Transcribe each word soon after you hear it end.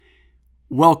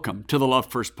Welcome to the Love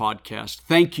First podcast.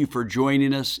 Thank you for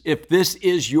joining us. If this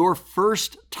is your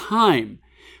first time,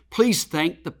 please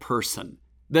thank the person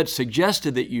that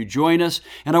suggested that you join us.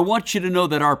 And I want you to know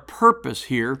that our purpose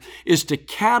here is to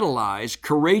catalyze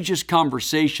courageous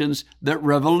conversations that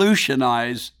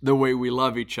revolutionize the way we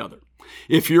love each other.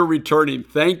 If you're returning,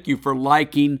 thank you for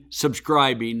liking,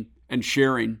 subscribing, and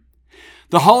sharing.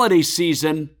 The holiday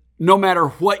season, no matter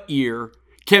what year,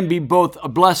 can be both a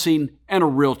blessing and a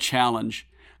real challenge.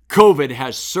 COVID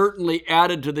has certainly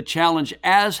added to the challenge,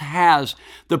 as has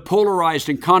the polarized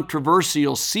and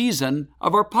controversial season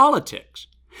of our politics.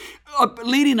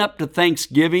 Leading up to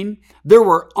Thanksgiving, there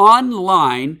were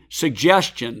online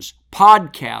suggestions,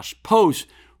 podcasts, posts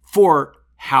for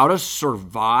how to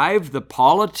survive the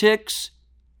politics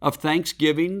of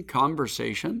Thanksgiving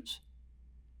conversations.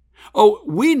 Oh,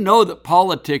 we know that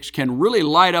politics can really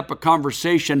light up a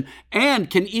conversation and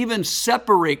can even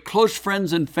separate close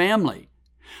friends and family.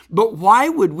 But why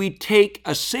would we take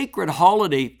a sacred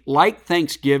holiday like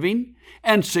Thanksgiving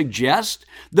and suggest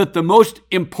that the most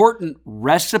important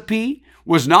recipe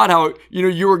was not how,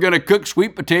 you were going to cook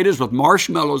sweet potatoes with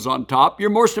marshmallows on top? Your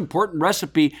most important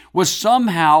recipe was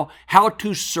somehow how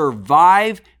to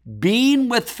survive being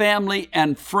with family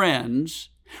and friends,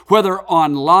 whether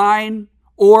online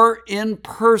or in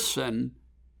person,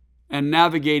 and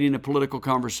navigating a political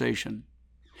conversation.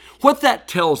 What that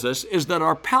tells us is that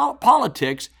our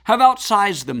politics have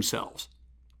outsized themselves.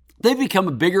 They've become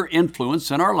a bigger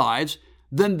influence in our lives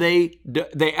than they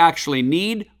actually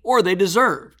need or they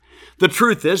deserve. The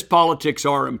truth is, politics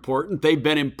are important. They've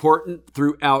been important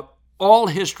throughout all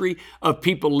history of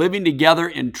people living together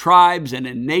in tribes and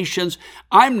in nations.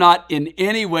 I'm not in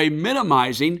any way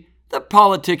minimizing that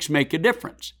politics make a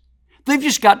difference. They've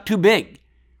just got too big.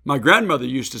 My grandmother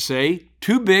used to say,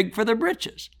 too big for their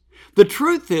britches. The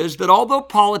truth is that although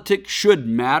politics should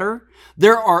matter,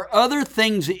 there are other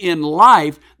things in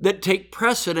life that take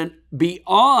precedent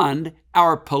beyond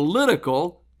our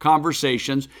political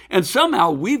conversations, and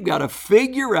somehow we've got to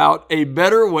figure out a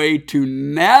better way to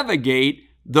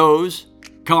navigate those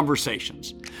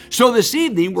conversations. So this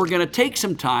evening, we're going to take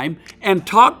some time and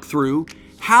talk through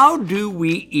how do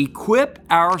we equip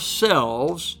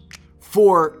ourselves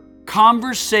for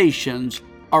conversations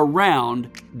around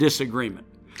disagreement.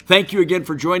 Thank you again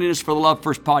for joining us for the Love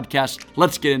First podcast.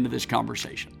 Let's get into this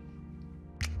conversation.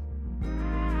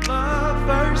 Love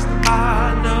first,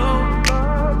 I know.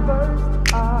 Love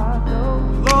first, I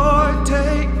know. Lord,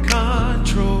 take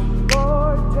control.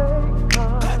 Lord, take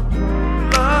control.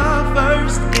 Love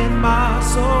first in my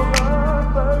soul.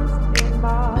 Love first in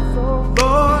my soul.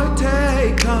 Lord,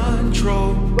 take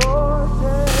control. Lord,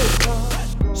 take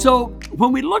control. So,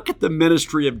 when we look at the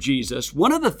ministry of Jesus,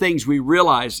 one of the things we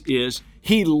realize is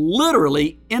he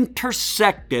literally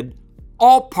intersected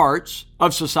all parts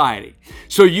of society.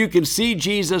 So you can see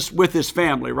Jesus with his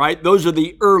family, right? Those are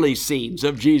the early scenes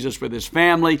of Jesus with his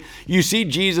family. You see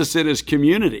Jesus in his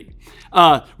community.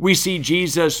 We see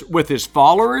Jesus with his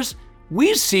followers.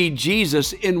 We see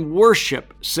Jesus in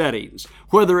worship settings,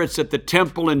 whether it's at the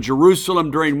temple in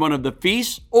Jerusalem during one of the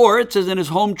feasts, or it's in his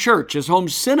home church, his home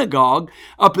synagogue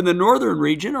up in the northern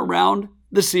region around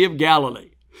the Sea of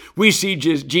Galilee. We see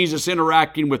Jesus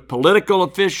interacting with political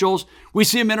officials. We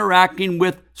see him interacting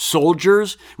with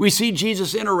soldiers. We see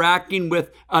Jesus interacting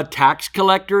with tax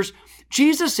collectors.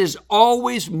 Jesus is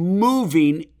always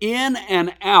moving in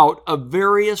and out of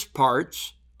various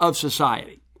parts of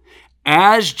society.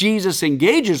 As Jesus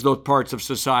engages those parts of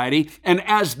society, and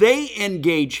as they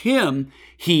engage him,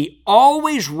 he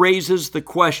always raises the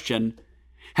question,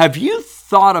 have you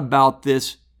thought about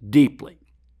this deeply?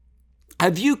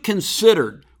 Have you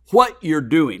considered what you're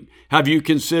doing? Have you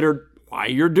considered why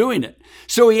you're doing it?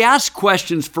 So he asks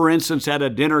questions, for instance, at a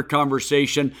dinner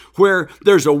conversation where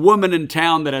there's a woman in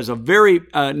town that has a very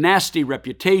nasty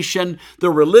reputation. The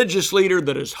religious leader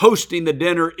that is hosting the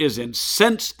dinner is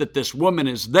incensed that this woman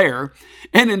is there.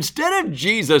 And instead of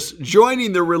Jesus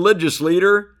joining the religious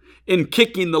leader in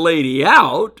kicking the lady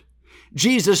out,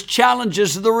 Jesus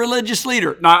challenges the religious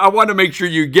leader. Now, I want to make sure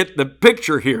you get the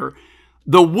picture here.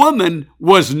 The woman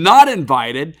was not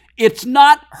invited. It's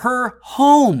not her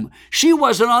home. She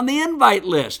wasn't on the invite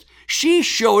list. She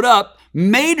showed up,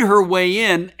 made her way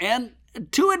in, and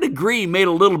to a degree made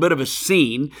a little bit of a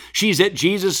scene. She's at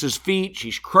Jesus' feet.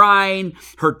 She's crying.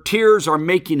 Her tears are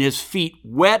making his feet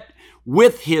wet.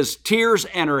 With his tears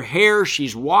and her hair,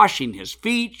 she's washing his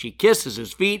feet. She kisses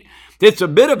his feet. It's a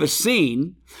bit of a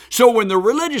scene. So when the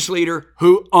religious leader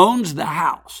who owns the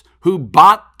house, who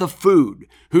bought the food,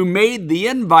 who made the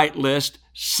invite list,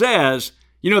 says,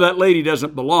 that lady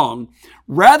doesn't belong,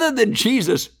 rather than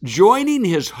Jesus joining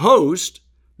his host,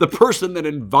 the person that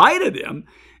invited him,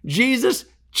 Jesus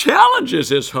challenges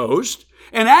his host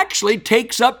and actually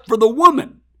takes up for the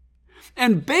woman.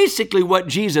 And basically what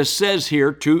Jesus says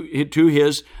here to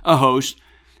his host,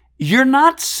 you're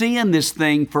not seeing this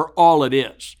thing for all it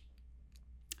is.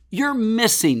 You're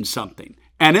missing something.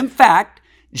 And in fact,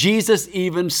 Jesus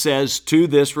even says to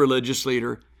this religious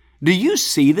leader, do you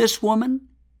see this woman?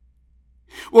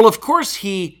 Well, of course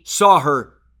he saw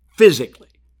her physically,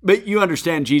 but you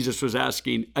understand Jesus was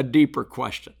asking a deeper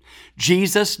question.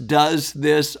 Jesus does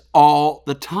this all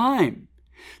the time.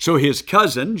 So his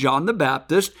cousin, John the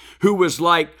Baptist, who was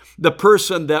like the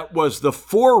person that was the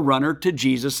forerunner to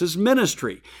Jesus'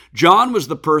 ministry. John was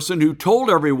the person who told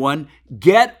everyone,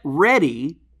 get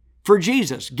ready for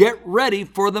Jesus. Get ready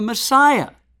for the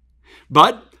Messiah.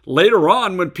 But later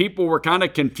on, when people were kind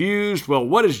of confused, well,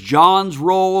 what is John's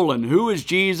role and who is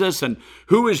Jesus and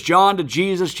who is John to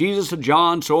Jesus, Jesus to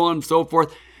John, so on and so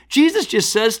forth, Jesus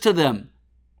just says to them,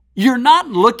 you're not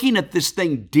looking at this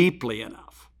thing deeply enough.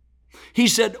 He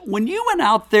said, when you went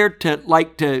out there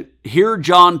to hear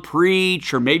John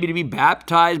preach or maybe to be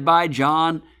baptized by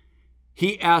John,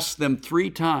 he asked them 3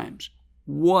 times,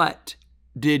 what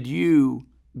did you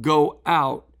go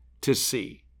out to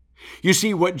see? You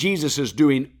see what Jesus is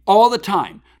doing all the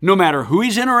time, no matter who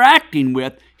he's interacting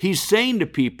with, he's saying to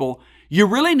people, you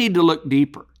really need to look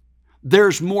deeper.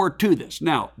 There's more to this.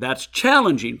 Now, that's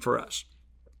challenging for us.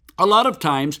 A lot of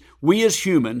times, we as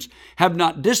humans have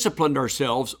not disciplined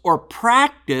ourselves or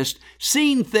practiced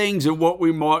seeing things in what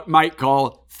we might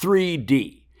call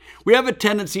 3D. We have a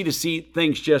tendency to see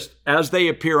things just as they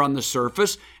appear on the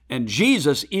surface, and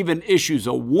Jesus even issues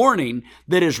a warning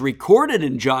that is recorded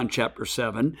in John chapter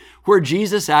 7, where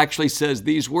Jesus actually says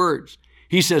these words.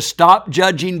 He says, stop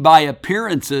judging by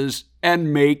appearances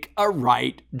and make a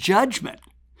right judgment.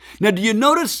 Now, do you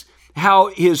notice how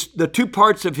the 2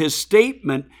 parts of his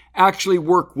statement actually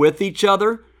work with each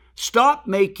other? Stop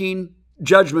making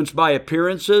judgments by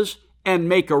appearances and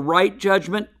make a right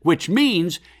judgment, which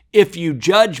means if you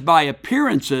judge by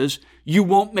appearances, you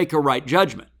won't make a right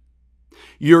judgment.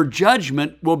 Your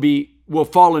judgment will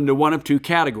fall into one of 2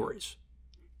 categories,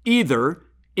 either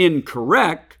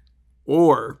incorrect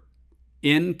or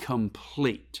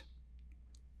incomplete.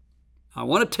 I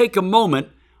want to take a moment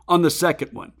on the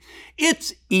second one.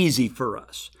 It's easy for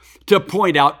us to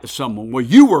point out to someone, well,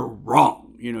 you were wrong.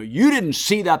 You didn't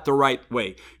see that the right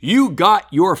way. You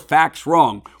got your facts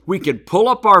wrong. We can pull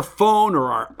up our phone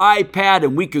or our iPad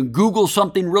and we can Google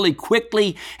something really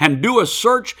quickly and do a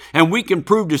search and we can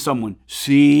prove to someone,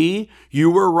 see, you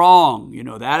were wrong.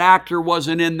 That actor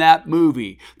wasn't in that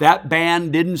movie. That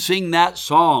band didn't sing that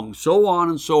song, so on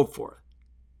and so forth.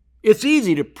 It's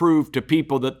easy to prove to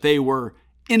people that they were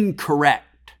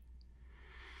incorrect.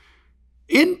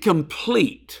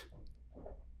 Incomplete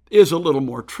is a little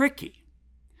more tricky.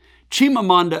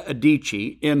 Chimamanda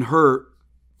Adichie, in her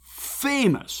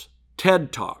famous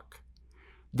TED Talk,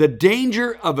 The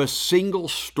Danger of a Single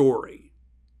Story,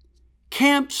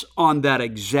 camps on that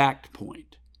exact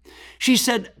point. She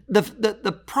said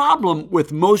the problem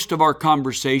with most of our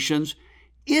conversations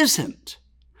isn't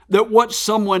that what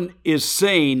someone is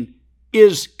saying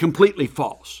is completely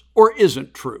false or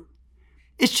isn't true.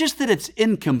 It's just that it's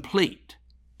incomplete.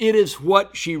 It is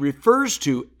what she refers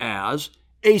to as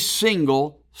a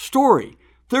single story.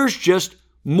 There's just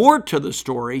more to the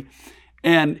story.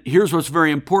 And here's what's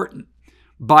very important.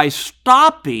 By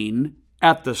stopping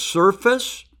at the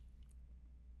surface,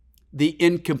 the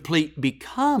incomplete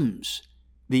becomes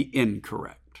the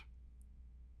incorrect.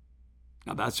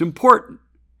 Now that's important.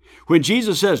 When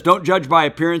Jesus says, don't judge by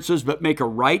appearances, but make a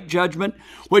right judgment,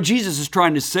 what Jesus is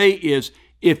trying to say is,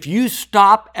 if you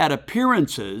stop at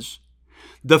appearances,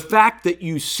 the fact that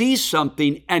you see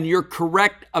something and you're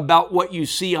correct about what you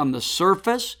see on the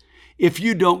surface, if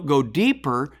you don't go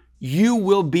deeper, you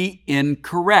will be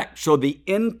incorrect. So the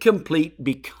incomplete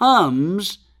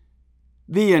becomes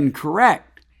the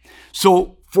incorrect.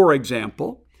 So, for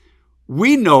example,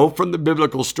 we know from the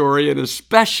biblical story, and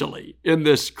especially in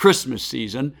this Christmas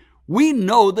season, we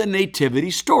know the nativity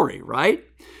story, right?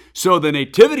 So the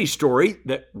nativity story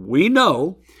that we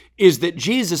know is that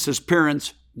Jesus'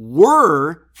 parents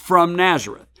were from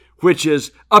Nazareth, which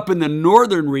is up in the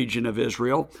northern region of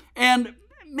Israel, and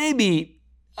maybe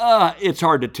it's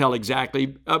hard to tell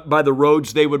exactly by the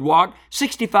roads they would walk,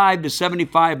 65 to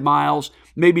 75 miles,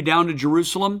 maybe down to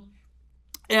Jerusalem.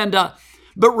 And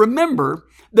but remember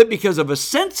that because of a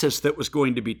census that was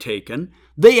going to be taken,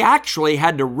 they actually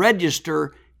had to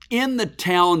register in the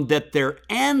town that their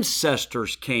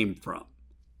ancestors came from.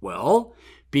 Well,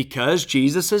 because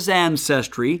Jesus'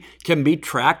 ancestry can be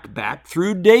tracked back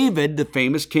through David, the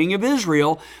famous king of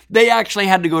Israel, they actually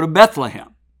had to go to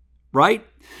Bethlehem, right?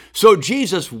 So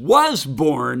Jesus was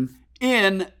born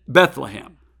in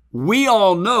Bethlehem. We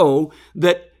all know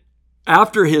that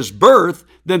after his birth,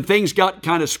 then things got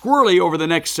kind of squirrely over the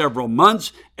next several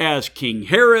months as King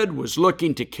Herod was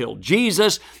looking to kill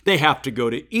Jesus. They have to go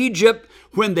to Egypt.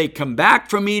 When they come back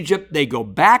from Egypt, they go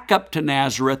back up to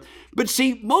Nazareth. But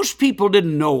see, most people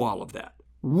didn't know all of that.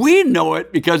 We know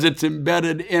it because it's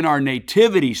embedded in our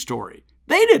nativity story.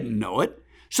 They didn't know it.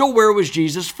 So where was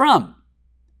Jesus from?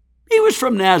 He was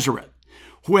from Nazareth.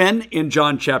 When in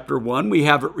John chapter 1, we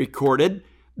have it recorded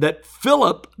that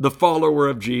Philip, the follower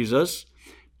of Jesus,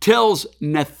 tells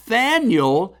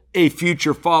Nathanael, a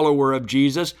future follower of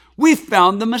Jesus, we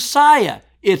found the Messiah.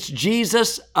 It's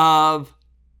Jesus of,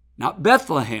 not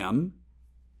Bethlehem,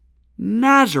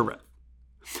 Nazareth.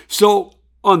 So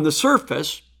on the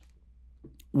surface,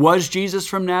 was Jesus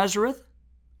from Nazareth?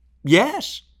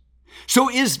 Yes. So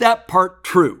is that part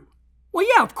true? Well,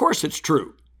 yeah, of course it's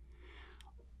true.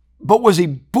 But was he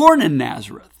born in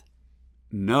Nazareth?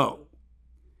 No.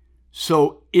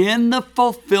 So in the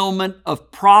fulfillment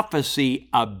of prophecy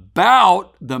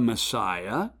about the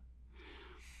Messiah,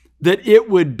 that it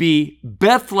would be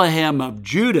Bethlehem of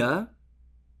Judah,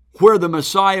 where the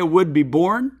Messiah would be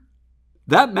born,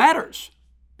 that matters.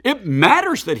 It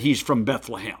matters that he's from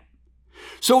Bethlehem.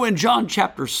 So in John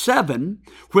chapter 7,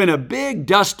 when a big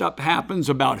dust-up happens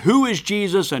about who is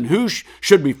Jesus and who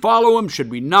should we follow him, should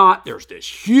we not, there's this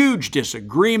huge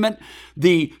disagreement.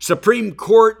 The Supreme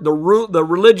Court, the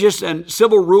religious and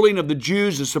civil ruling of the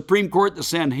Jews, the Supreme Court, the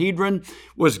Sanhedrin,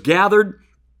 was gathered,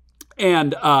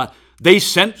 and they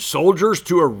sent soldiers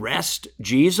to arrest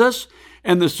Jesus.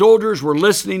 And the soldiers were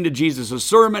listening to Jesus'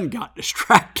 sermon, got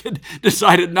distracted,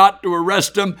 decided not to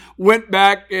arrest him, went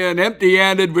back and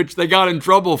empty-handed, which they got in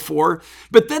trouble for.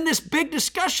 But then this big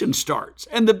discussion starts.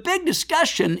 And the big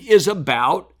discussion is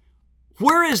about,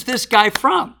 where is this guy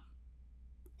from?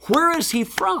 Where is he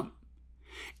from?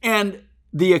 And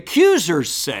the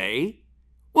accusers say,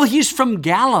 well, he's from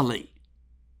Galilee.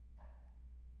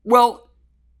 Well,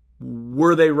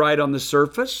 were they right on the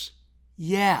surface?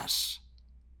 Yes.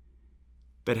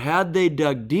 But had they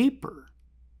dug deeper,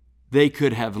 they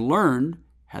could have learned,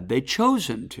 had they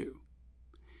chosen to,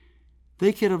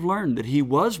 they could have learned that he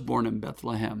was born in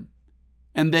Bethlehem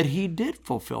and that he did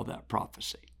fulfill that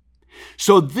prophecy.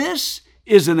 So this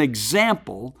is an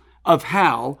example of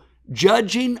how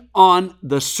judging on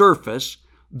the surface,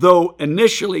 though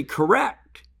initially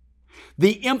correct,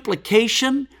 the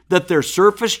implication that their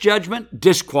surface judgment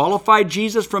disqualified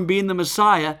Jesus from being the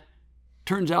Messiah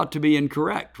turns out to be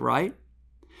incorrect, right?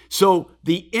 So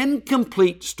the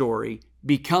incomplete story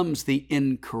becomes the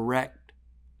incorrect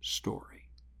story.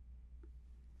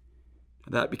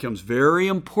 That becomes very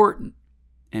important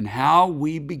in how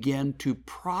we begin to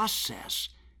process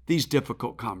these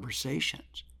difficult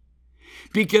conversations.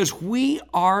 Because we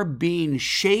are being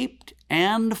shaped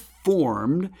and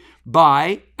formed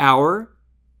by our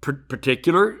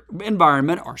particular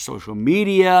environment, our social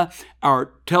media,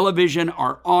 our television,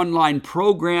 our online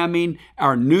programming,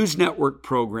 our news network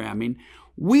programming.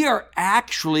 We are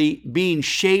actually being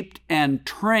shaped and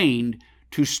trained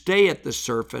to stay at the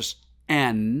surface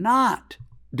and not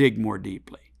dig more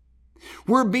deeply.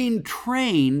 We're being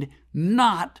trained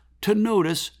not to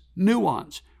notice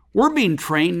nuance. We're being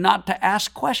trained not to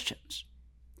ask questions.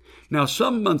 Now,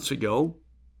 some months ago,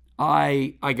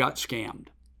 I got scammed.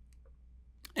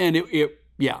 And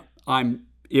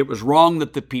it was wrong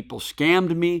that the people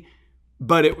scammed me,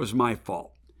 but it was my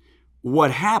fault.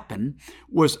 What happened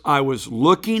was I was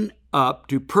looking up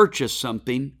to purchase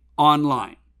something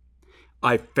online.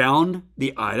 I found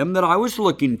the item that I was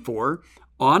looking for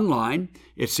online.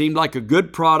 It seemed like a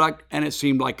good product and it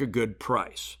seemed like a good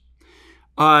price.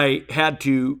 I had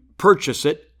to purchase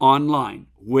it online,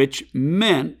 which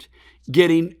meant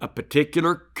getting a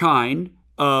particular kind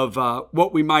of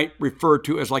what we might refer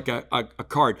to as like a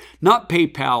card. Not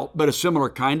PayPal, but a similar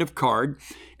kind of card.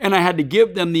 And I had to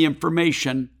give them the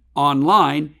information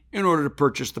online in order to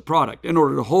purchase the product, in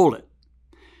order to hold it.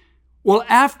 Well,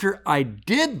 after I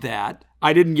did that,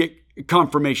 I didn't get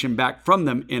confirmation back from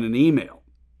them in an email.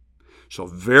 So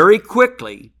very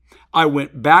quickly, I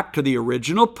went back to the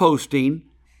original posting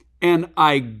and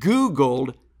I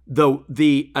Googled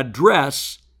the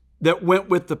address that went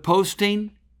with the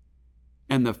posting.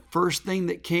 And the first thing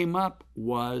that came up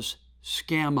was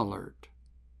scam alert.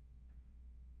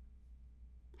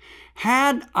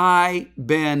 Had I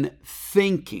been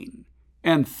thinking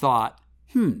and thought,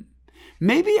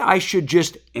 maybe I should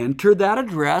just enter that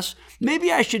address,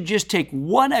 maybe I should just take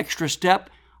one extra step,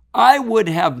 I would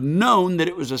have known that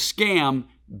it was a scam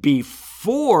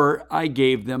before I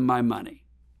gave them my money.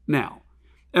 Now,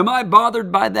 am I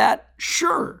bothered by that?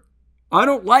 Sure. I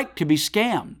don't like to be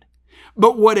scammed.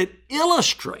 But what it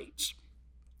illustrates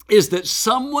is that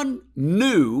someone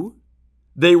knew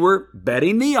they were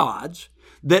betting the odds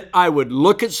that I would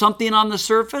look at something on the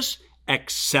surface,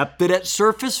 accept it at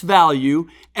surface value,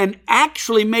 and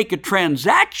actually make a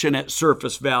transaction at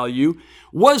surface value.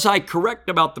 Was I correct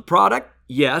about the product?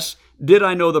 Yes. Did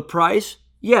I know the price?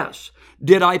 Yes.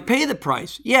 Did I pay the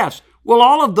price? Yes. Well,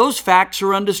 all of those facts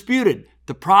are undisputed.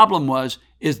 The problem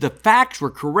is the facts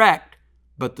were correct,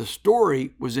 but the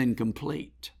story was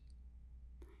incomplete.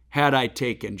 Had I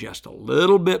taken just a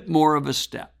little bit more of a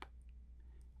step,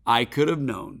 I could have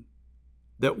known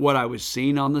that what I was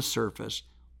seeing on the surface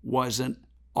wasn't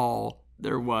all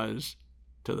there was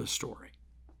to the story.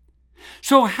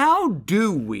 So how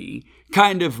do we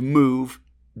kind of move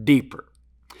deeper?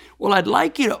 Well, I'd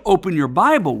like you to open your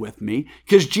Bible with me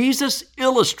because Jesus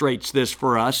illustrates this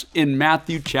for us in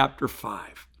Matthew chapter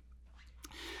 5.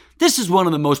 This is one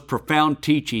of the most profound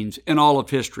teachings in all of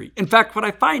history. In fact, what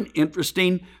I find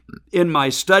interesting in my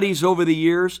studies over the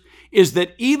years is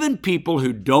that even people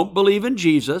who don't believe in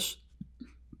Jesus,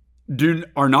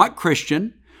 are not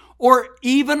Christian, or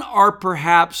even are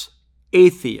perhaps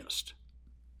atheist,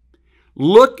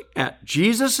 look at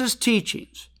Jesus'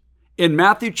 teachings in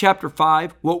Matthew chapter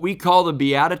 5, what we call the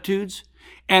Beatitudes,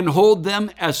 and hold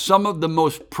them as some of the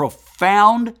most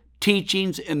profound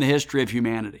teachings in the history of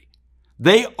humanity.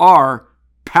 They are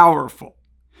powerful.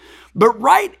 But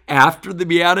right after the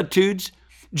Beatitudes,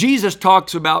 Jesus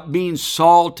talks about being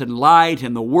salt and light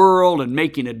in the world and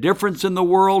making a difference in the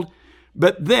world.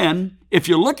 But then, if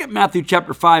you look at Matthew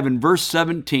chapter 5 and verse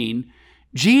 17,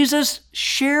 Jesus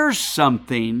shares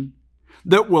something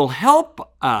that will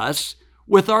help us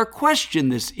with our question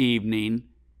this evening.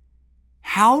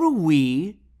 How do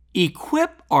we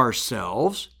equip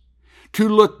ourselves to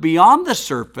look beyond the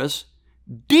surface,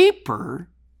 deeper,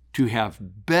 to have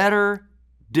better,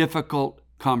 difficult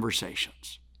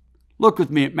conversations? Look with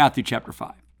me at Matthew chapter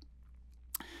 5.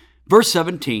 Verse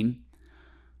 17,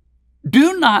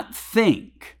 do not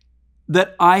think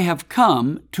that I have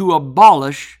come to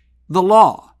abolish the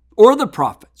law or the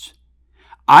prophets.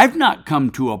 I've not come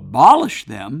to abolish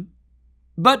them,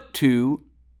 but to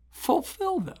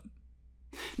fulfill them.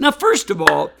 Now, first of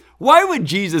all, why would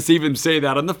Jesus even say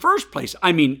that in the first place?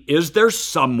 I mean, is there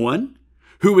someone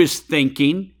who is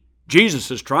thinking Jesus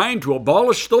is trying to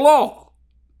abolish the law,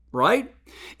 right?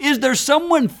 Is there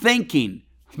someone thinking,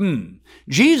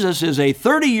 Jesus is a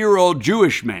 30-year-old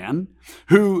Jewish man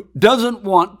who doesn't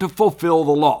want to fulfill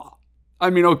the law? I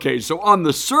mean, okay, so on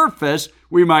the surface,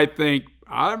 we might think,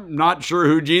 I'm not sure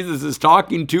who Jesus is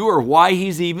talking to or why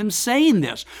he's even saying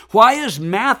this. Why is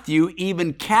Matthew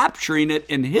even capturing it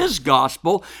in his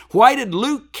gospel? Why did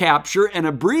Luke capture an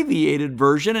abbreviated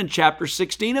version in chapter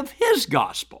 16 of his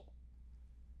gospel?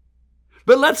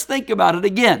 But let's think about it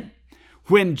again.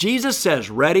 When Jesus says,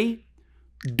 ready,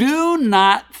 do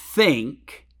not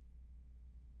think,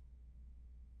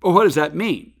 well, what does that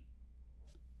mean?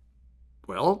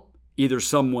 Well, either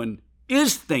someone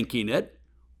is thinking it,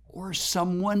 or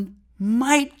someone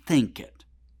might think it.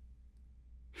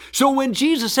 So when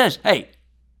Jesus says, hey,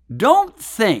 don't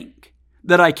think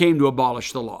that I came to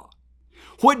abolish the law,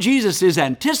 what Jesus is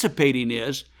anticipating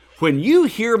is when you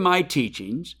hear my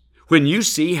teachings, when you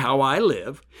see how I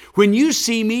live, when you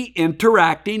see me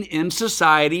interacting in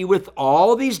society with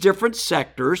all these different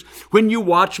sectors, when you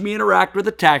watch me interact with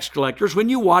the tax collectors, when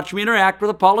you watch me interact with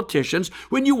the politicians,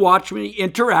 when you watch me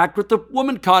interact with the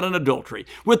woman caught in adultery,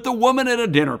 with the woman at a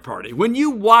dinner party, when you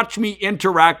watch me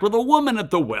interact with a woman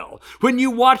at the well, when you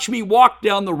watch me walk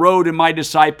down the road and my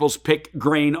disciples pick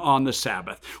grain on the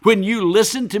Sabbath, when you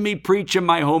listen to me preach in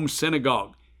my home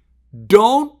synagogue,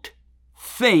 don't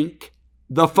think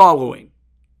the following.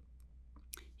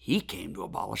 He came to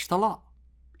abolish the law.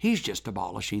 He's just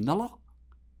abolishing the law.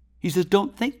 He says,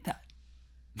 don't think that.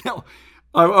 Now,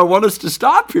 I want us to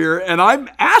stop here, and I'm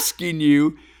asking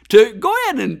you to go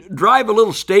ahead and drive a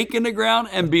little stake in the ground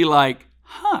and be like,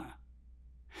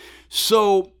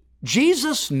 So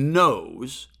Jesus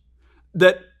knows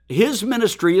that his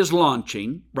ministry is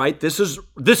launching, right? This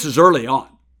is early on.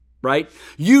 Right?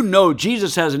 You know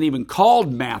Jesus hasn't even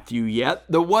called Matthew yet,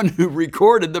 the one who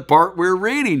recorded the part we're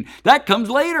reading. That comes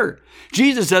later.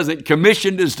 Jesus hasn't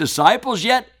commissioned his disciples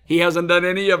yet. He hasn't done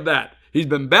any of that. He's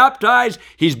been baptized.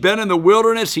 He's been in the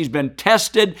wilderness. He's been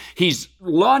tested. He's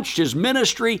launched his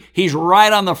ministry. He's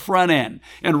right on the front end.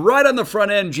 And right on the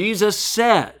front end, Jesus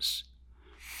says,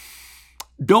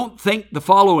 don't think the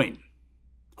following,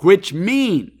 which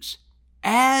means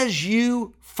as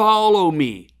you follow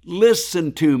me,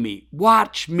 listen to me,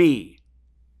 watch me,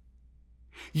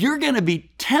 you're going to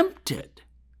be tempted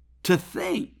to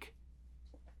think,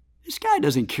 this guy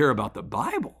doesn't care about the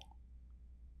Bible.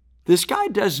 This guy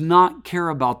does not care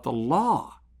about the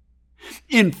law.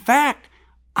 In fact,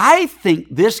 I think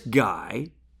this guy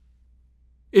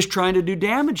is trying to do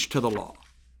damage to the law.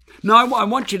 Now, I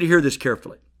want you to hear this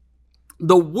carefully.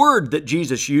 The word that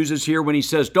Jesus uses here when he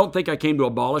says, don't think I came to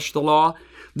abolish the law,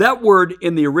 that word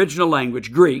in the original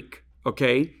language, Greek,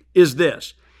 okay, is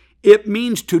this. It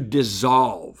means to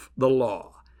dissolve the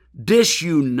law,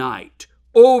 disunite,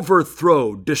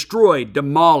 overthrow, destroy,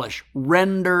 demolish,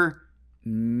 render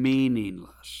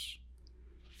meaningless.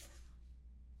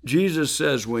 Jesus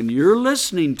says, when you're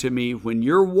listening to me, when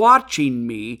you're watching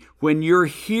me, when you're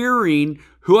hearing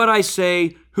what I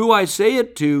say, who I say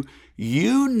it to,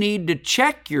 you need to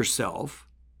check yourself.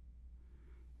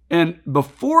 And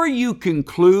before you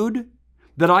conclude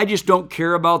that I just don't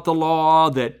care about the law,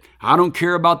 that I don't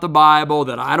care about the Bible,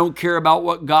 that I don't care about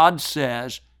what God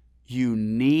says, you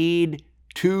need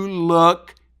to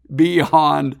look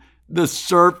beyond the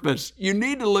surface. You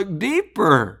need to look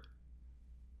deeper.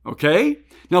 Okay?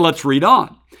 Now let's read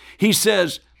on. He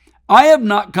says, I have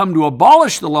not come to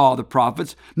abolish the law of the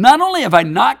prophets. Not only have I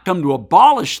not come to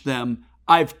abolish them,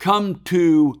 I've come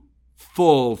to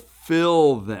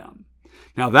fulfill them.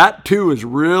 Now that too is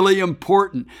really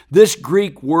important. This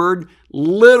Greek word,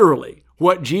 literally,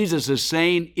 what Jesus is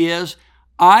saying is,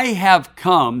 I have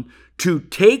come to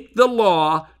take the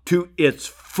law to its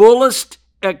fullest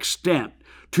extent,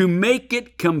 to make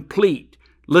it complete.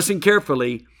 Listen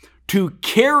carefully, to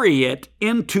carry it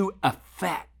into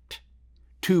effect,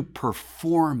 to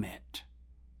perform it.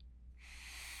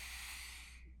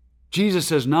 Jesus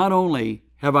says, not only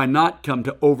have I not come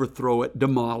to overthrow it,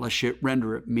 demolish it,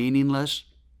 render it meaningless,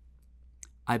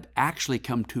 I've actually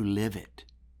come to live it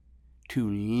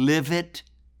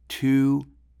to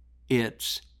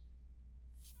its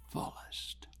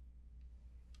fullest.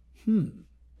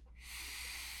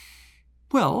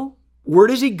 Well, where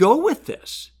does he go with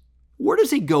this? Where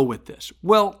does he go with this?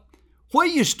 Well,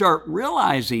 what you start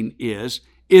realizing is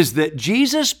that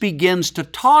Jesus begins to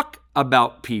talk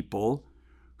about people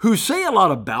who say a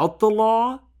lot about the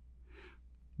law,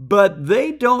 but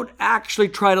they don't actually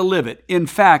try to live it. In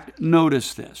fact,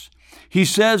 notice this. He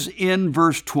says in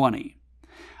verse 20,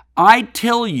 I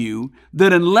tell you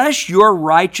that unless your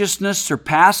righteousness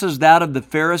surpasses that of the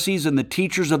Pharisees and the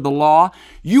teachers of the law,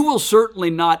 you will certainly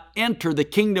not enter the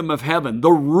kingdom of heaven,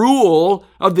 the rule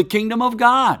of the kingdom of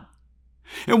God.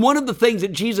 And one of the things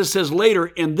that Jesus says later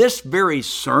in this very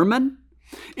sermon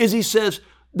is he says,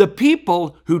 the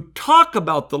people who talk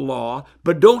about the law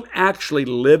but don't actually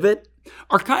live it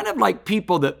are kind of like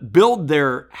people that build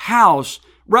their house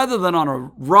rather than on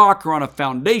a rock or on a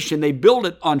foundation, they build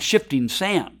it on shifting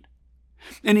sand.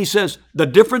 And he says the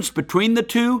difference between the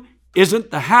two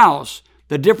isn't the house.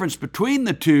 The difference between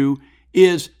the two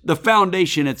is the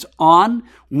foundation it's on.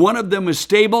 One of them is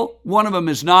stable, one of them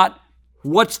is not.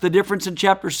 What's the difference in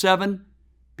chapter 7?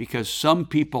 Because some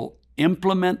people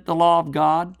implement the law of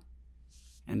God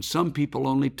and some people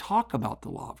only talk about the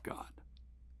law of God.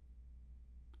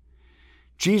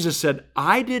 Jesus said,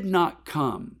 I did not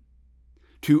come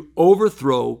to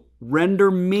overthrow, render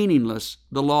meaningless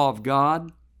the law of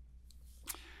God.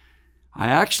 I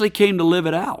actually came to live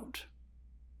it out.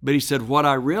 But he said, what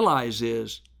I realize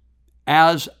is,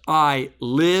 as I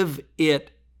live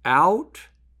it out,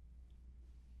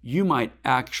 you might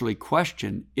actually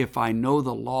question if I know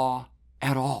the law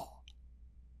at all.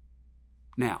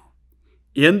 Now,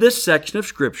 in this section of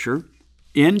Scripture,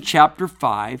 in chapter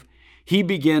 5, he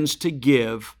begins to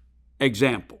give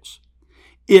examples.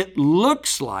 It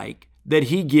looks like that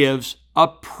he gives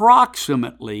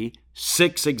approximately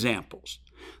 6 examples.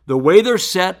 The way they're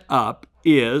set up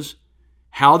is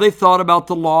how they thought about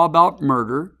the law about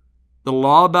murder, the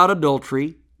law about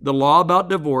adultery, the law about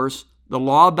divorce, the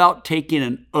law about taking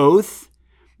an oath,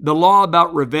 the law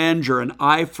about revenge or an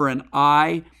eye for an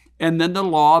eye, and then the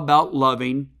law about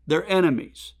loving their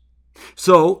enemies.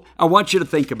 So I want you to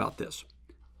think about this.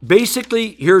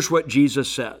 Basically, here's what Jesus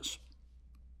says.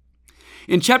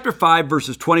 In chapter 5,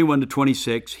 verses 21 to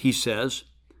 26, he says,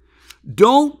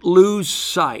 don't lose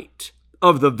sight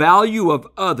of the value of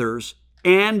others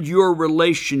and your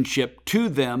relationship to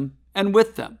them and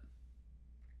with them.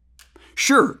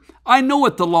 Sure, I know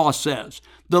what the law says.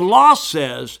 The law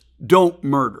says don't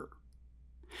murder.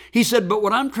 He said, but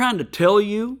what I'm trying to tell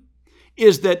you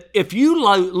is that if you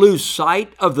lose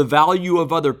sight of the value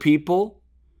of other people,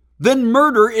 then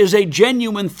murder is a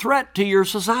genuine threat to your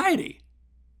society.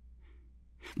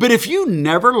 But if you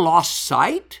never lost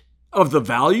sight of the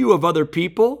value of other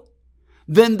people,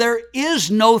 then there is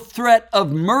no threat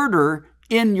of murder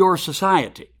in your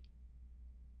society.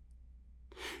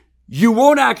 You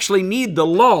won't actually need the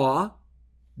law,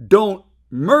 don't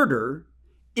murder,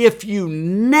 if you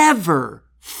never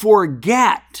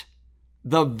forget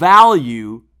the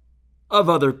value of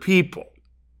other people,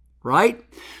 right?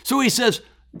 So he says,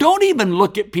 don't even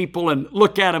look at people and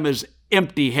look at them as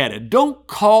empty-headed. Don't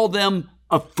call them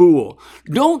a fool.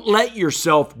 Don't let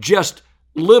yourself just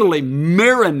literally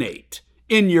marinate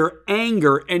in your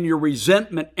anger and your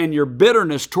resentment and your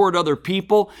bitterness toward other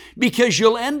people, because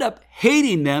you'll end up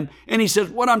hating them. And he says,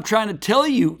 what I'm trying to tell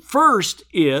you first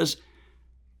is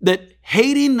that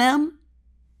hating them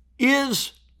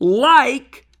is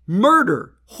like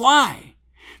murder. Why?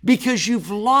 Because you've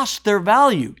lost their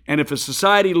value. And if a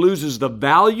society loses the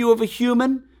value of a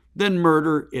human, then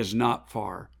murder is not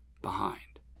far behind.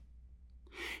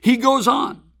 He goes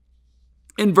on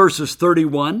in verses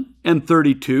 31 and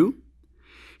 32.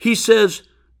 He says,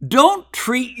 don't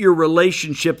treat your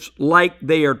relationships like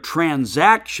they are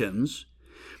transactions,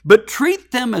 but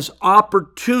treat them as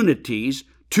opportunities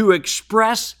to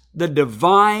express the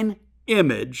divine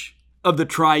image of the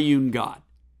triune God.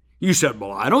 You said,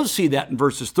 well, I don't see that in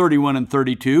verses 31 and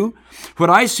 32. What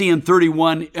I see in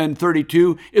 31 and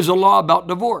 32 is a law about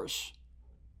divorce.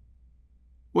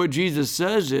 What Jesus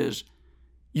says is,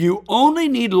 you only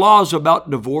need laws about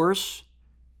divorce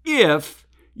if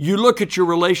you look at your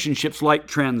relationships like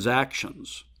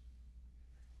transactions.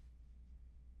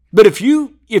 But if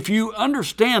you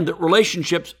understand that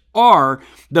relationships are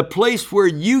the place where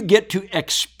you get to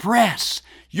express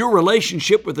your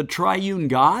relationship with the triune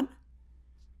God,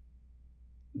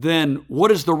 then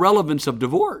what is the relevance of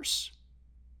divorce?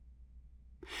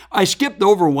 I skipped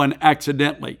over one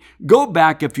accidentally. Go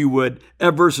back, if you would,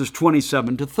 at verses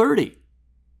 27 to 30.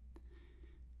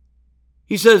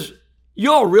 He says,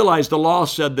 you all realize the law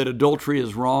said that adultery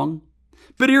is wrong,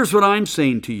 but here's what I'm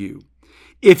saying to you.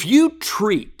 If you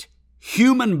treat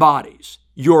human bodies,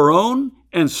 your own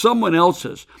and someone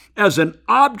else's, as an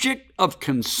object of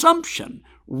consumption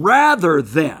rather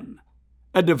than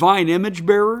a divine image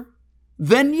bearer,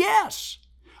 then yes,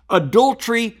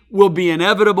 adultery will be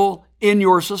inevitable in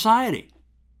your society.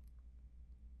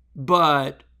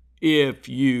 But if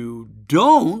you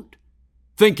don't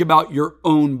think about your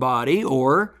own body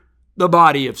or the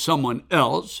body of someone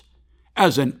else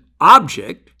as an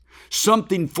object,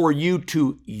 something for you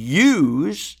to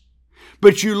use,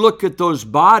 but you look at those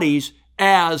bodies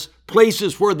as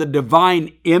places where the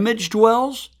divine image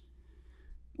dwells,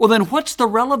 well, then what's the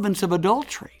relevance of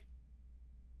adultery?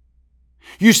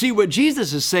 You see, what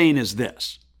Jesus is saying is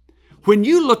this. When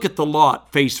you look at the law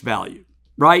at face value,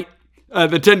 right?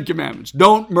 The Ten Commandments,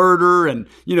 don't murder and,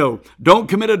 don't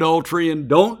commit adultery and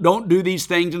don't do these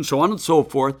things and so on and so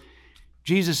forth.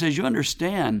 Jesus says, you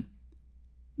understand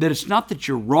that it's not that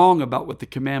you're wrong about what the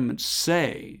commandments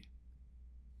say.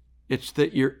 It's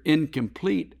that you're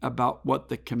incomplete about what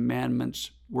the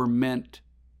commandments were meant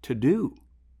to do.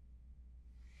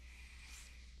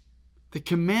 The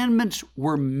commandments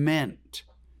were meant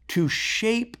to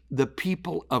shape the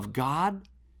people of God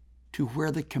to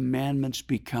where the commandments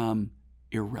become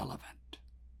irrelevant.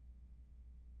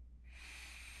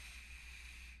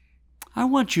 I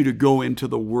want you to go into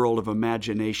the world of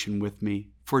imagination with me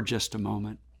for just a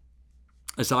moment.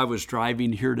 As I was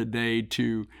driving here today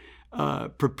to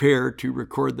prepare to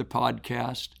record the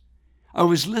podcast, I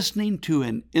was listening to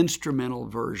an instrumental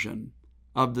version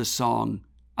of the song,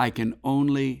 I Can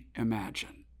Only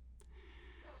Imagine.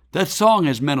 That song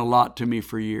has meant a lot to me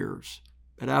for years,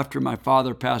 but after my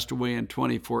father passed away in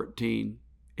 2014,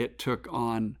 it took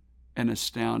on an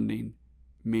astounding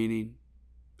meaning.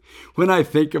 When I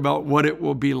think about what it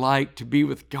will be like to be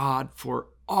with God for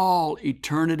all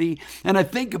eternity, and I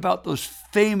think about those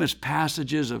famous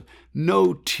passages of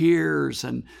no tears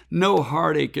and no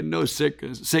heartache and no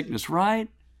sickness, right?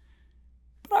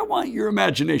 But I want your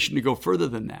imagination to go further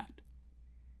than that.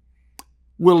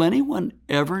 Will anyone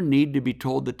ever need to be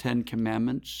told the Ten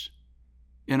Commandments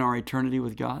in our eternity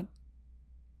with God?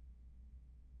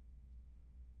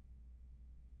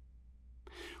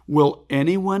 Will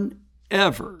anyone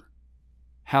ever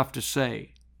have to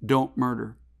say, don't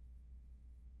murder,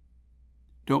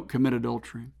 don't commit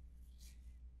adultery,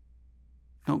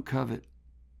 don't covet?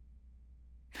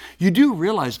 You do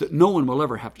realize that no one will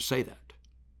ever have to say that.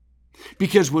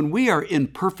 Because when we are in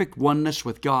perfect oneness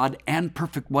with God and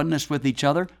perfect oneness with each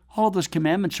other, all of those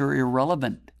commandments are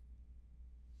irrelevant.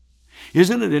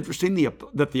 Isn't it interesting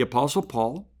that the Apostle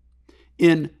Paul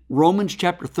in Romans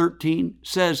chapter 13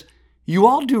 says, you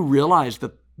all do realize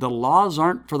that the laws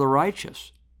aren't for the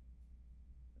righteous.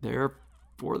 They're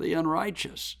for the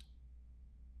unrighteous.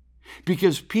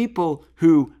 Because people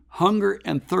who hunger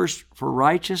and thirst for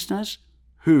righteousness,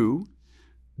 who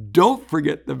don't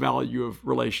forget the value of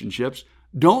relationships,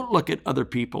 don't look at other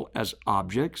people as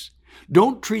objects,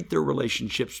 don't treat their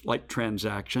relationships like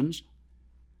transactions,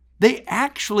 they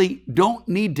actually don't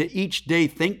need to each day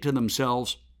think to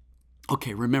themselves,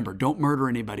 okay, remember, don't murder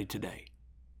anybody today.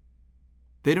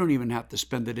 They don't even have to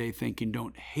spend the day thinking,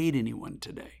 don't hate anyone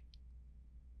today.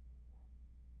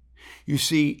 You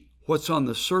see, what's on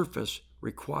the surface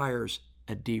requires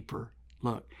a deeper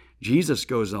look. Jesus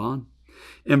goes on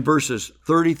in verses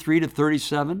 33 to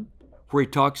 37, where he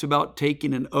talks about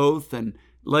taking an oath and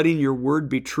letting your word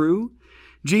be true.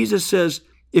 Jesus says,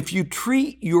 if you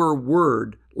treat your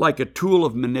word like a tool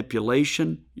of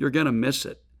manipulation, you're going to miss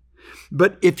it.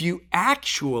 But if you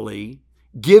actually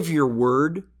give your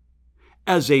word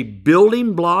as a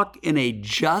building block in a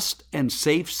just and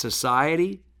safe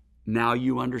society, now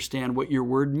you understand what your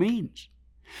word means.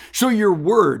 So your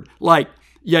word, like,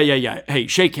 yeah, hey,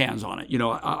 shake hands on it.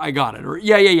 I got it. Or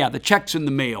yeah, the check's in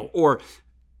the mail.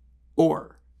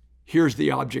 Or here's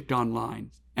the object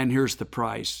online and here's the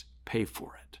price, pay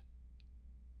for it.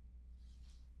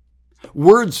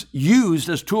 Words used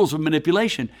as tools of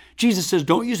manipulation. Jesus says,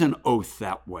 don't use an oath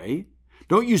that way.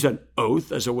 Don't use an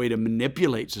oath as a way to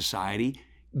manipulate society.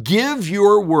 Give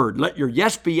your word. Let your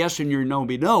yes be yes and your no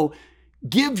be no.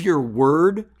 Give your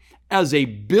word as a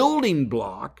building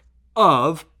block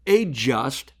of a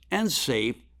just and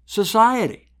safe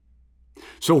society.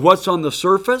 So what's on the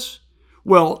surface?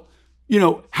 Well,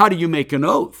 how do you make an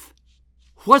oath?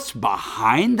 What's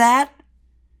behind that?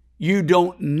 You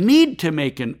don't need to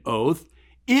make an oath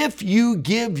if you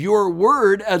give your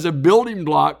word as a building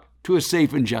block to a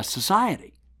safe and just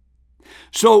society.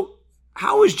 So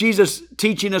how is Jesus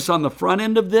teaching us on the front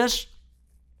end of this?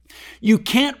 You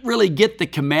can't really get the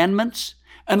commandments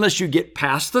unless you get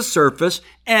past the surface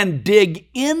and dig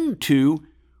into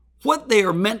what they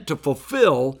are meant to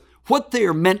fulfill, what they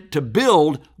are meant to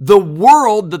build, the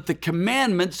world that the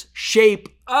commandments shape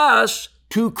us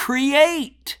to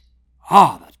create.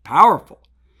 That's powerful.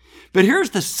 But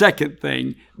here's the second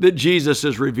thing that Jesus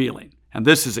is revealing, and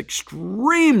this is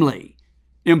extremely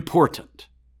important.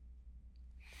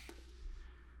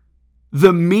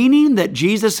 The meaning that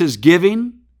Jesus is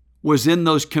giving was in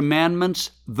those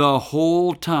commandments the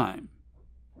whole time.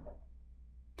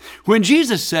 When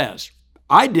Jesus says,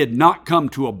 I did not come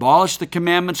to abolish the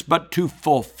commandments, but to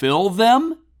fulfill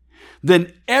them,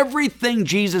 then everything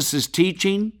Jesus is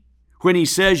teaching, when he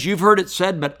says, you've heard it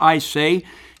said, but I say,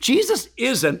 Jesus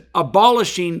isn't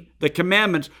abolishing the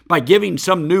commandments by giving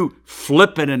some new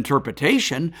flippant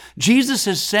interpretation. Jesus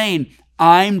is saying,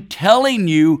 I'm telling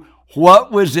you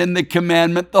what was in the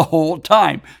commandment the whole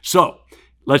time. So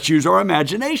let's use our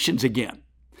imaginations again.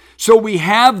 So we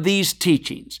have these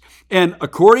teachings, and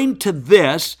according to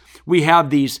this, we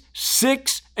have these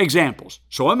 6 examples.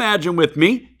 So imagine with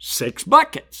me 6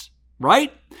 buckets,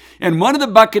 right? And one of the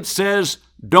buckets says,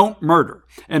 don't murder.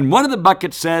 And one of the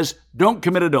buckets says, don't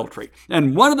commit adultery.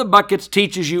 And one of the buckets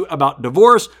teaches you about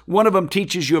divorce. One of them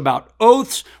teaches you about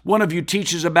oaths. One of you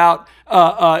teaches about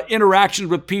interactions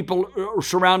with people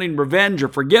surrounding revenge or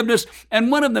forgiveness.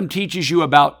 And one of them teaches you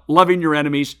about loving your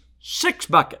enemies. 6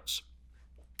 buckets.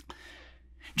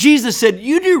 Jesus said,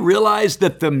 you do realize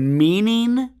that the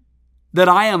meaning that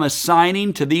I am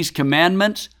assigning to these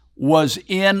commandments was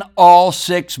in all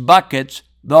 6 buckets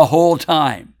the whole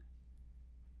time.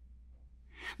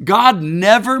 God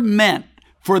never meant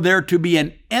for there to be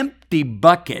an empty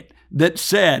bucket that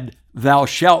said, thou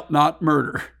shalt not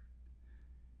murder.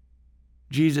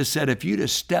 Jesus said, if you'd have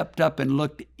stepped up and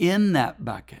looked in that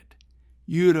bucket,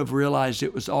 you'd have realized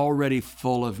it was already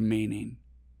full of meaning.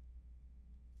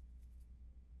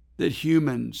 That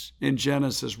humans in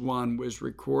Genesis 1 was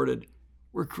recorded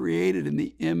were created in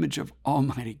the image of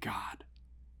Almighty God.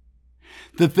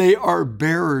 That they are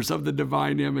bearers of the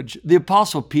divine image. The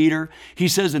Apostle Peter, he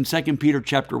says in 2 Peter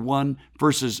chapter 1,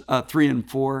 verses 3 and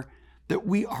 4, that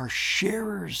we are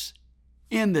sharers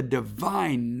in the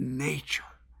divine nature.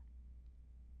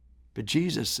 But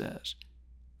Jesus says,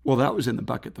 well, that was in the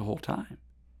bucket the whole time.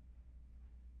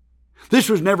 This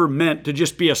was never meant to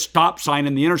just be a stop sign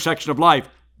in the intersection of life.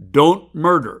 Don't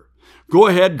murder. Go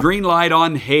ahead, green light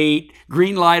on hate,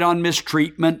 green light on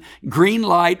mistreatment, green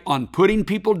light on putting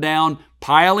people down,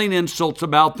 piling insults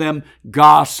about them,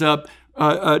 gossip,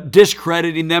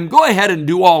 discrediting them. Go ahead and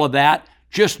do all of that.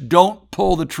 Just don't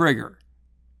pull the trigger.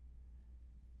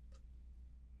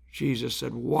 Jesus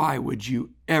said, why would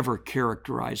you ever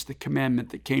characterize the commandment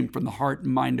that came from the heart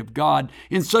and mind of God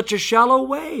in such a shallow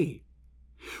way?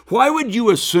 Why would you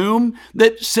assume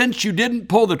that since you didn't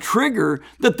pull the trigger,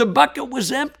 that the bucket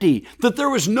was empty, that there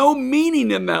was no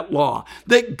meaning in that law,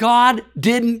 that God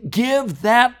didn't give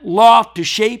that law to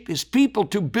shape his people,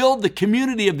 to build the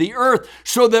community of the earth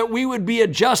so that we would be a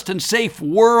just and safe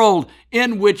world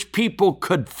in which people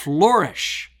could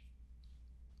flourish?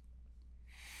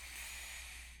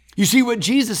 You see, what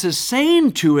Jesus is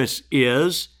saying to us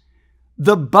is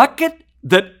the bucket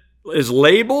that is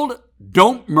labeled,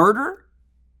 don't murder,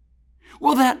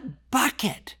 well, that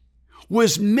bucket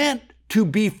was meant to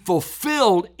be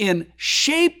fulfilled in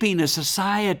shaping a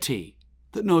society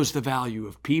that knows the value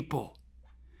of people.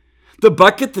 The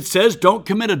bucket that says don't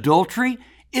commit adultery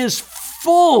is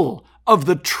full of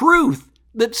the truth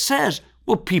that says,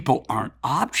 well, people aren't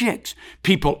objects.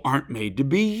 People aren't made to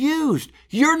be used.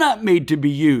 You're not made to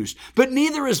be used, but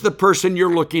neither is the person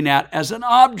you're looking at as an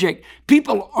object.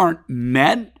 People aren't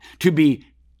meant to be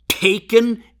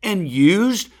taken and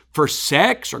used for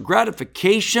sex or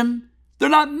gratification. They're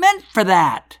not meant for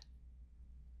that.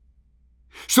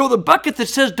 So the bucket that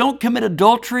says don't commit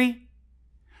adultery,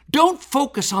 don't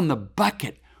focus on the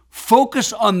bucket.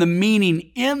 Focus on the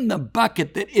meaning in the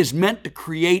bucket that is meant to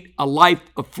create a life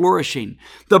of flourishing.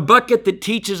 The bucket that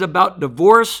teaches about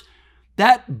divorce,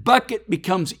 that bucket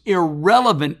becomes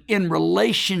irrelevant in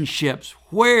relationships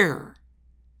where,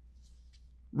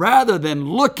 rather than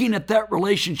looking at that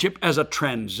relationship as a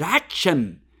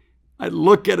transaction, I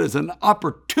look at it as an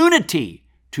opportunity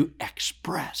to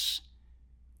express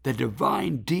the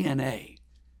divine DNA,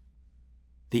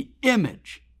 the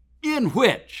image in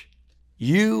which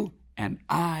you and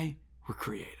I were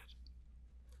created.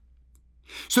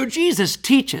 So Jesus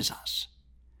teaches us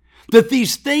that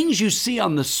these things you see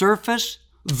on the surface,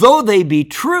 though they be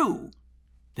true,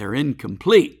 they're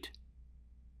incomplete.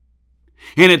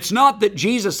 And it's not that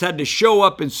Jesus had to show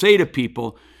up and say to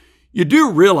people, you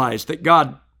do realize that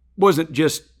God wasn't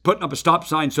just putting up a stop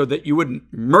sign so that you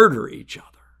wouldn't murder each other.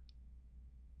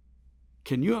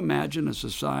 Can you imagine a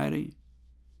society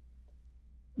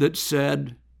that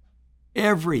said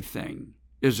everything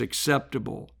is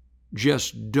acceptable,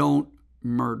 just don't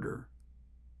murder?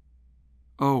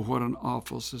 Oh, what an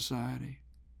awful society.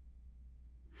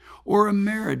 Or a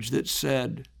marriage that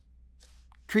said,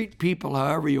 treat people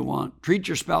however you want, treat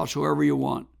your spouse however you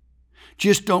want,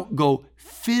 just don't go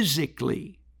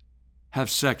physically have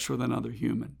sex with another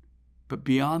human. But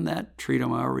beyond that, treat them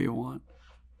however you want.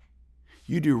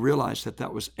 You do realize that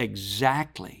that was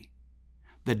exactly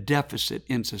the deficit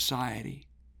in society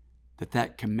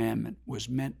that commandment was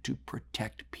meant to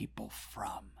protect people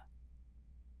from.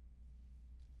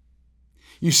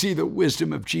 You see, the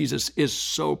wisdom of Jesus is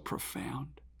so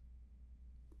profound.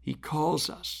 He calls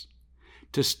us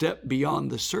to step beyond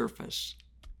the surface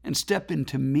and step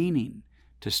into meaning,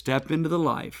 to step into the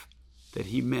life that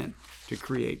he meant to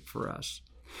create for us.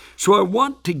 So I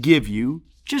want to give you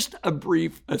just a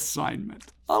brief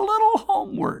assignment, a little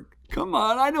homework. Come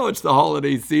on, I know it's the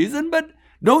holiday season, but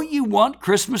don't you want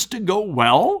Christmas to go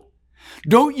well?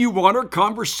 Don't you want our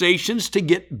conversations to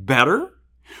get better?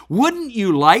 Wouldn't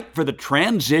you like for the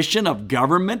transition of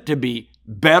government to be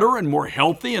better and more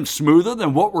healthy and smoother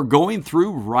than what we're going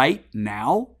through right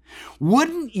now?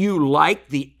 Wouldn't you like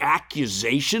the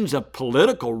accusations of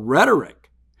political rhetoric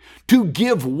to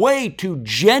give way to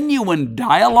genuine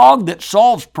dialogue that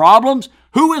solves problems?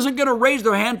 Who isn't going to raise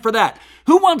their hand for that?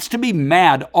 Who wants to be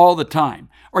mad all the time?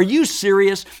 Are you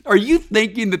serious? Are you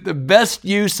thinking that the best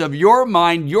use of your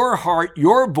mind, your heart,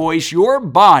 your voice, your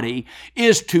body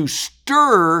is to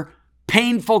stir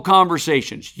painful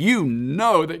conversations? You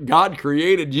know that God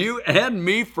created you and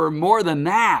me for more than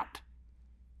that,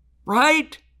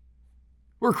 right?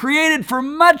 We're created for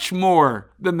much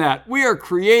more than that. We are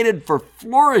created for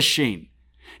flourishing.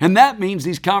 And that means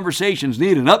these conversations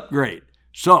need an upgrade.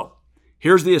 So,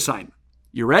 here's the assignment.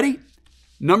 You ready?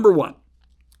 Number 1,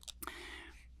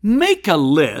 make a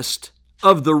list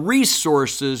of the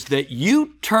resources that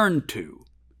you turn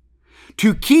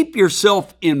to keep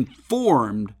yourself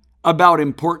informed about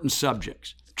important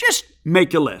subjects. Just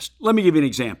make a list. Let me give you an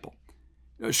example.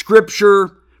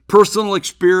 Scripture, personal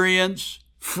experience,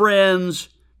 friends,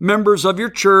 members of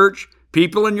your church,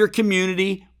 people in your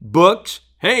community, books,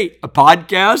 hey, a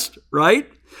podcast,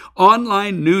 right?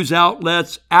 Online news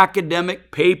outlets,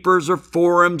 academic papers or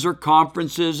forums or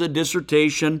conferences, a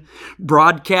dissertation,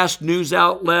 broadcast news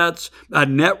outlets,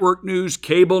 network news,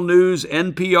 cable news,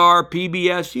 NPR,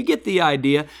 PBS. You get the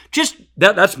idea. Just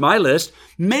that's my list.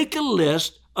 Make a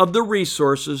list of the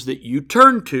resources that you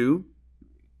turn to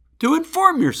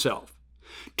inform yourself,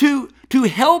 to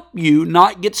help you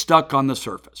not get stuck on the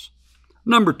surface.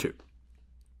 Number 2.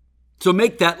 So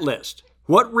make that list.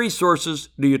 What resources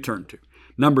do you turn to?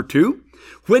 Number 2,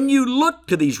 when you look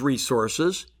to these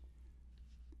resources,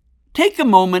 take a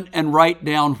moment and write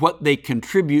down what they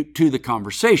contribute to the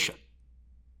conversation.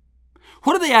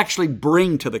 What do they actually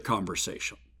bring to the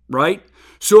conversation, right?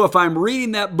 So if I'm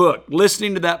reading that book,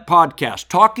 listening to that podcast,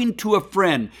 talking to a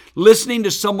friend, listening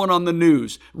to someone on the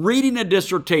news, reading a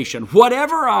dissertation,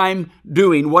 whatever I'm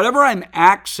doing, whatever I'm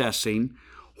accessing,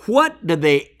 what do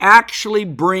they actually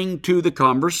bring to the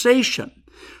conversation?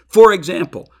 For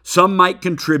example, some might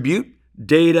contribute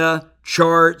data,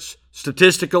 charts,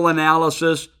 statistical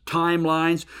analysis,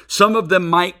 timelines. Some of them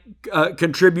might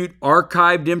contribute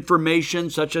archived information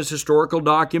such as historical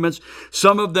documents.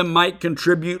 Some of them might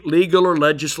contribute legal or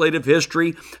legislative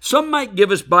history. Some might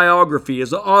give us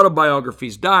biographies,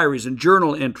 autobiographies, diaries, and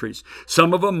journal entries.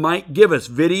 Some of them might give us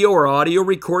video or audio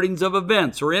recordings of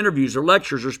events or interviews or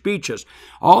lectures or speeches.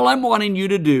 All I'm wanting you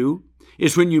to do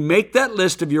is when you make that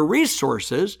list of your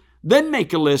resources, then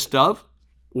make a list of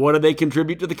what do they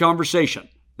contribute to the conversation.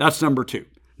 That's number 2.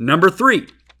 Number 3,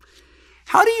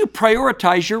 how do you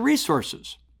prioritize your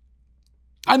resources?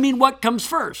 I mean, what comes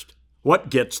first? What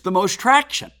gets the most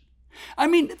traction? I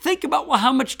mean, think about, well,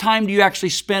 how much time do you actually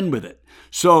spend with it?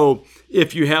 So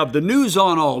if you have the news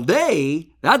on all day,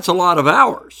 that's a lot of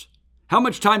hours. How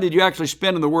much time did you actually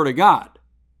spend in the Word of God,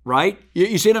 right?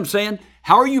 You see what I'm saying?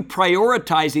 How are you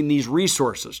prioritizing these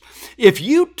resources? If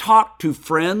you talk to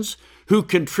friends who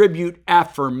contribute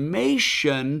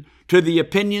affirmation to the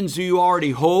opinions you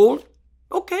already hold,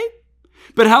 okay.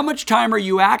 But how much time are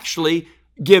you actually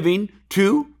giving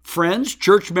to friends,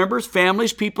 church members,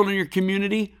 families, people in your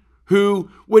community who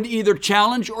would either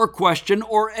challenge or question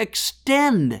or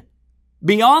extend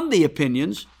beyond the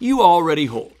opinions you already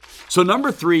hold? So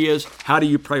number 3 is, how do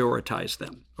you prioritize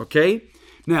them? Okay?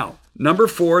 Now, number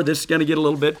 4, this is going to get a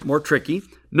little bit more tricky.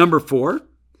 Number 4,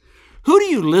 who do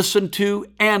you listen to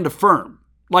and affirm?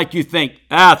 Like you think,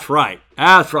 that's right.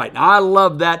 I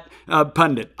love that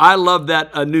pundit. I love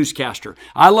that newscaster.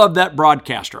 I love that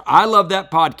broadcaster. I love that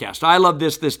podcast. I love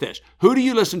this. Who do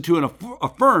you listen to and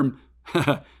affirm?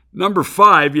 Number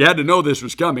 5, you had to know this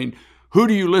was coming. Who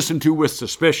do you listen to with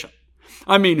suspicion?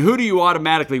 I mean, who do you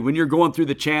automatically, when you're going through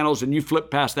the channels and you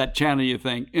flip past that channel, you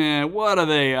think, what are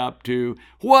they up to?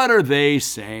 What are they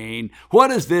saying? What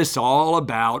is this all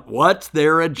about? What's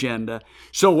their agenda?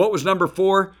 So what was number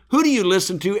 4? Who do you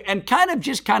listen to and kind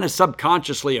of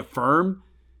subconsciously affirm?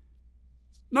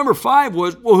 Number 5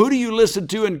 was, well, who do you listen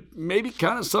to and maybe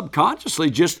kind of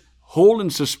subconsciously just hold in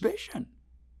suspicion?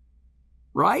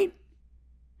 Right?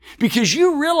 Because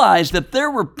you realize that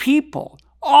there were people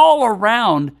all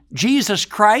around Jesus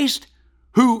Christ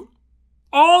who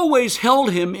always held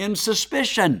him in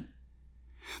suspicion.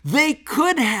 They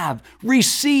could have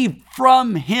received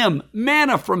from him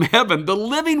manna from heaven, the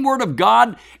living word of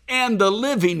God and the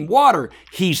living water.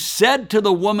 He said to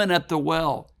the woman at the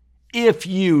well, if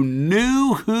you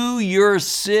knew who you're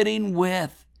sitting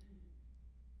with,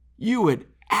 you would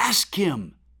ask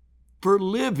him for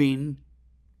living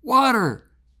water.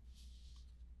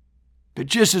 But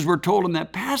just as we're told in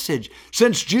that passage,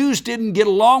 since Jews didn't get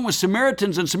along with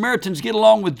Samaritans and Samaritans didn't get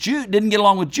along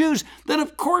with Jews, then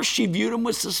of course she viewed them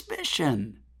with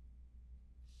suspicion.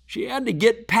 She had to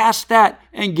get past that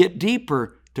and get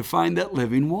deeper to find that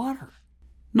living water.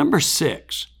 Number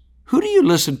 6, who do you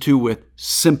listen to with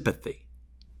sympathy?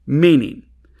 Meaning,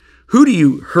 who do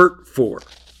you hurt for,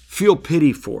 feel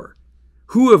pity for?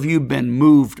 Who have you been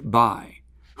moved by?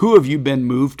 Who have you been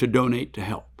moved to donate to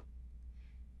help?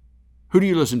 Who do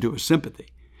you listen to with sympathy?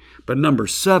 But number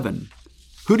 7,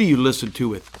 who do you listen to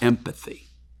with empathy?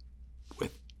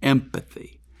 With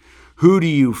empathy. Who do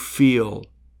you feel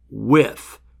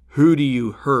with? Who do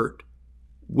you hurt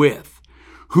with?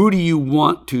 Who do you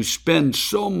want to spend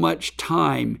so much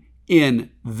time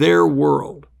in their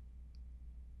world,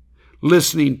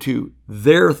 listening to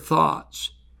their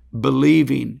thoughts,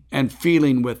 believing and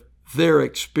feeling with their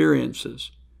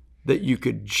experiences that you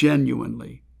could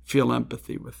genuinely feel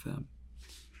empathy with them?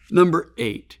 Number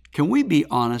 8, can we be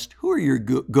honest? Who are your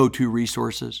go-to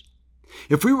resources?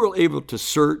 If we were able to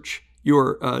search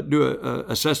do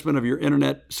an assessment of your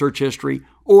internet search history,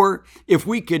 or if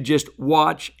we could just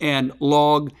watch and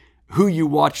log who you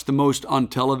watch the most on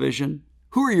television,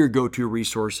 who are your go-to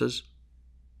resources?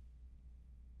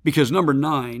 Because number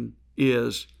 9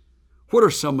 is, what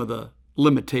are some of the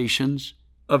limitations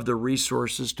of the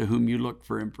resources to whom you look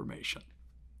for information?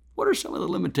 What are some of the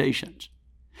limitations?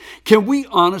 Can we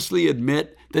honestly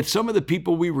admit that some of the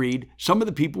people we read, some of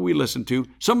the people we listen to,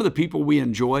 some of the people we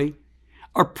enjoy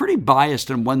are pretty biased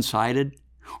and one-sided?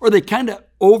 Or they kind of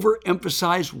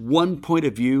overemphasize one point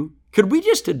of view? Could we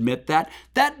just admit that?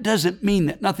 That doesn't mean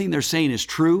that nothing they're saying is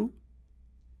true.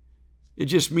 It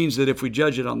just means that if we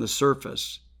judge it on the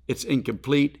surface, it's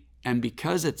incomplete. And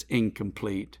because it's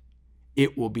incomplete,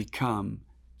 it will become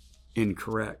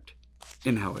incorrect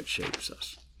in how it shapes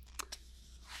us.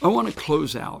 I want to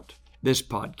close out this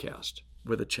podcast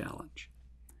with a challenge.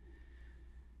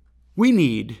 We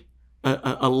need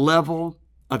a level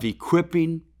of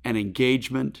equipping and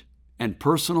engagement and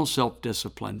personal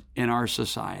self-discipline in our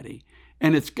society.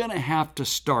 And it's going to have to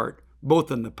start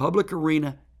both in the public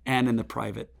arena and in the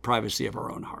privacy of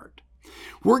our own heart.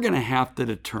 We're going to have to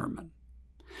determine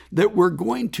that we're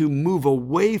going to move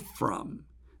away from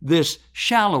this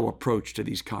shallow approach to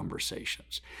these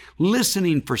conversations,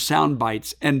 listening for sound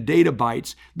bites and data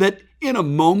bites that in a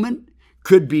moment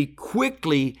could be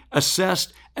quickly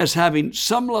assessed as having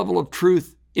some level of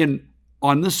truth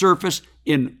on the surface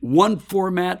in one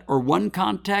format or one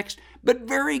context, but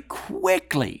very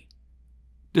quickly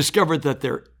discovered that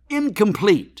they're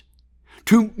incomplete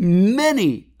to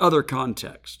many other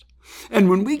contexts. And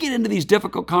when we get into these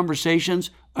difficult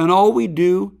conversations and all we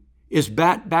do is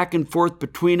bat back and forth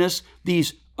between us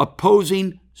these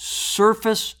opposing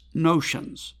surface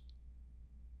notions,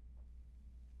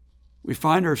 we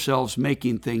find ourselves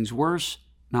making things worse,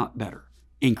 not better,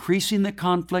 increasing the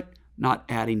conflict, not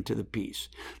adding to the peace,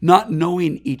 not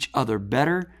knowing each other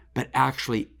better, but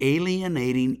actually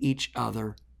alienating each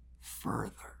other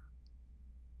further.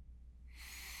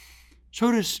 So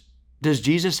does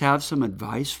Jesus have some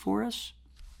advice for us?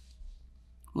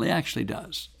 Well, he actually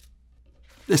does.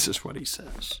 This is what he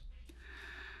says.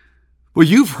 Well,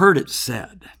 you've heard it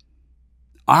said,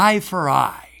 eye for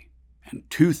eye and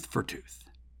tooth for tooth.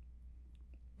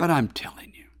 But I'm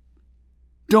telling you,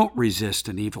 don't resist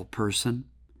an evil person.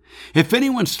 If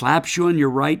anyone slaps you on your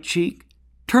right cheek,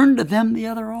 turn to them the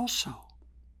other also.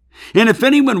 And if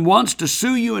anyone wants to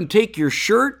sue you and take your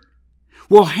shirt,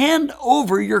 well, hand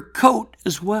over your coat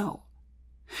as well.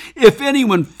 If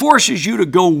anyone forces you to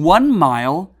go 1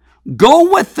 mile, go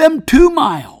with them 2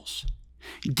 miles.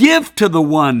 Give to the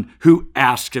one who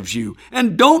asks of you,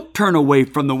 and don't turn away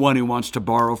from the one who wants to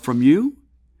borrow from you.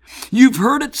 You've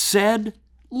heard it said,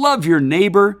 love your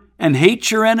neighbor and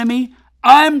hate your enemy.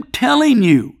 I'm telling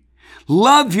you,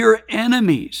 love your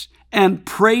enemies and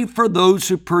pray for those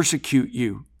who persecute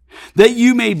you, that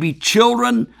you may be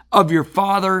children of your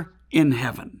Father in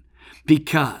heaven,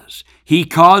 because he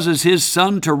causes his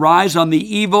sun to rise on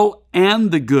the evil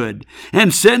and the good,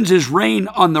 and sends his rain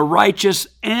on the righteous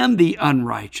and the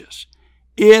unrighteous.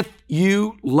 If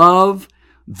you love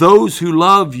those who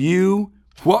love you,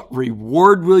 what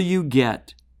reward will you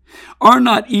get? Are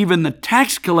not even the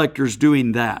tax collectors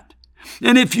doing that?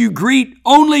 And if you greet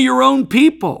only your own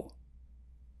people,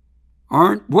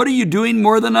 what are you doing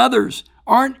more than others?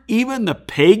 Aren't even the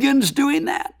pagans doing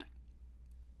that?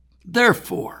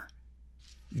 Therefore,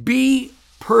 be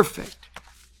perfect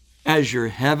as your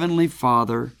heavenly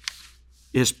Father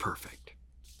is perfect.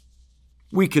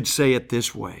 We could say it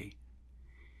this way: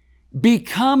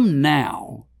 become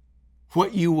now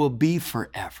what you will be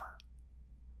forever.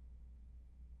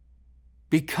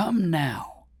 Become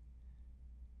now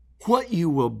what you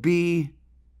will be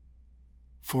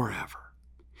forever.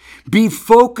 Be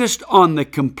focused on the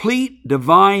complete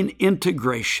divine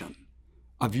integration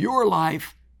of your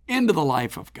life into the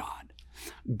life of God.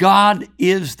 God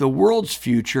is the world's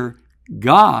future.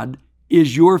 God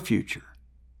is your future.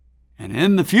 And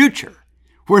in the future,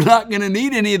 we're not going to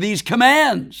need any of these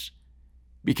commands,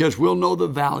 because we'll know the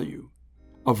value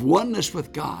of oneness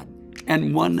with God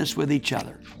and oneness with each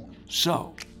other.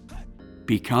 So,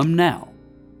 become now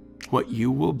what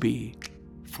you will be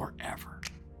forever.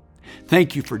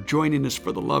 Thank you for joining us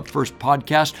for the Love First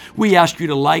podcast. We ask you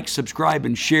to like, subscribe,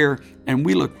 and share, and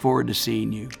we look forward to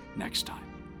seeing you next time.